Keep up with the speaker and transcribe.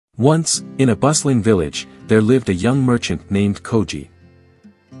Once, in a bustling village, there lived a young merchant named Koji.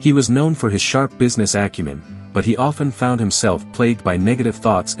 He was known for his sharp business acumen, but he often found himself plagued by negative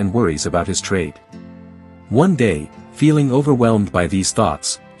thoughts and worries about his trade. One day, feeling overwhelmed by these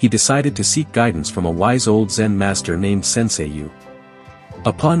thoughts, he decided to seek guidance from a wise old Zen master named Sensei Yu.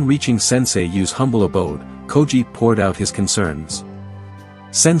 Upon reaching Sensei Yu's humble abode, Koji poured out his concerns.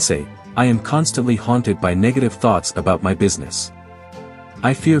 "Sensei, I am constantly haunted by negative thoughts about my business.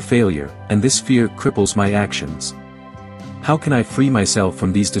 I fear failure, and this fear cripples my actions. How can I free myself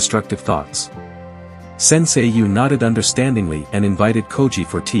from these destructive thoughts?" Sensei Yu nodded understandingly and invited Koji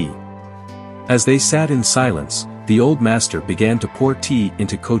for tea. As they sat in silence, the old master began to pour tea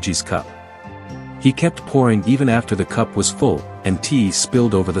into Koji's cup. He kept pouring even after the cup was full, and tea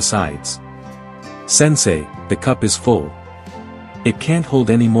spilled over the sides. "Sensei, the cup is full. It can't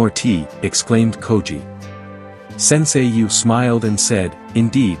hold any more tea," exclaimed Koji. Sensei Yu smiled and said,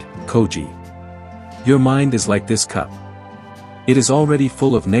 "Indeed, Koji. Your mind is like this cup. It is already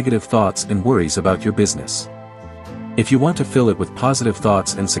full of negative thoughts and worries about your business. If you want to fill it with positive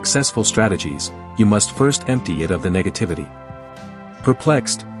thoughts and successful strategies, you must first empty it of the negativity."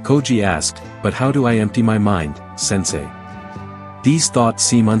 Perplexed, Koji asked, "But how do I empty my mind, Sensei? These thoughts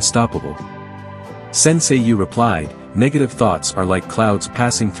seem unstoppable." Sensei Yu replied, "Negative thoughts are like clouds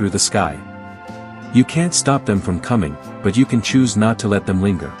passing through the sky. You can't stop them from coming, but you can choose not to let them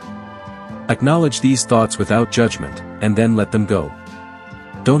linger. Acknowledge these thoughts without judgment, and then let them go.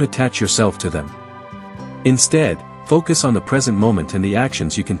 Don't attach yourself to them. Instead, focus on the present moment and the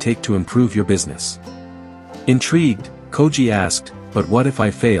actions you can take to improve your business." Intrigued, Koji asked, "But what if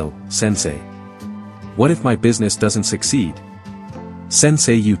I fail, Sensei? What if my business doesn't succeed?"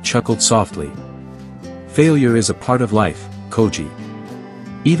 Sensei Yu chuckled softly. "Failure is a part of life, Koji.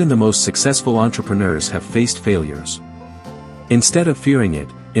 Even the most successful entrepreneurs have faced failures. Instead of fearing it,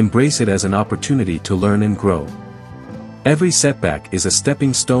 embrace it as an opportunity to learn and grow. Every setback is a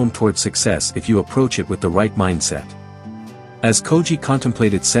stepping stone toward success if you approach it with the right mindset." As Koji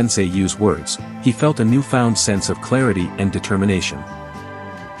contemplated Sensei Yu's words, he felt a newfound sense of clarity and determination.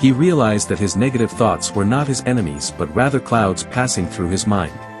 He realized that his negative thoughts were not his enemies but rather clouds passing through his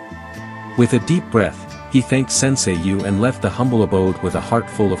mind. With a deep breath, he thanked Sensei Yu and left the humble abode with a heart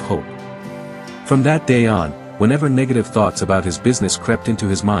full of hope. From that day on, whenever negative thoughts about his business crept into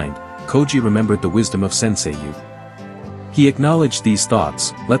his mind, Koji remembered the wisdom of Sensei Yu. He acknowledged these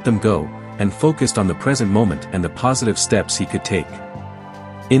thoughts, let them go, and focused on the present moment and the positive steps he could take.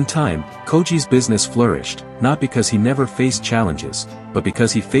 In time, Koji's business flourished, not because he never faced challenges, but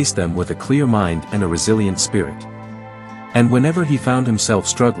because he faced them with a clear mind and a resilient spirit. And whenever he found himself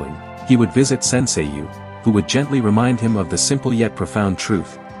struggling, he would visit Sensei Yu, who would gently remind him of the simple yet profound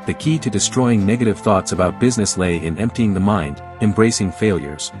truth: the key to destroying negative thoughts about business lay in emptying the mind, embracing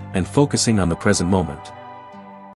failures, and focusing on the present moment.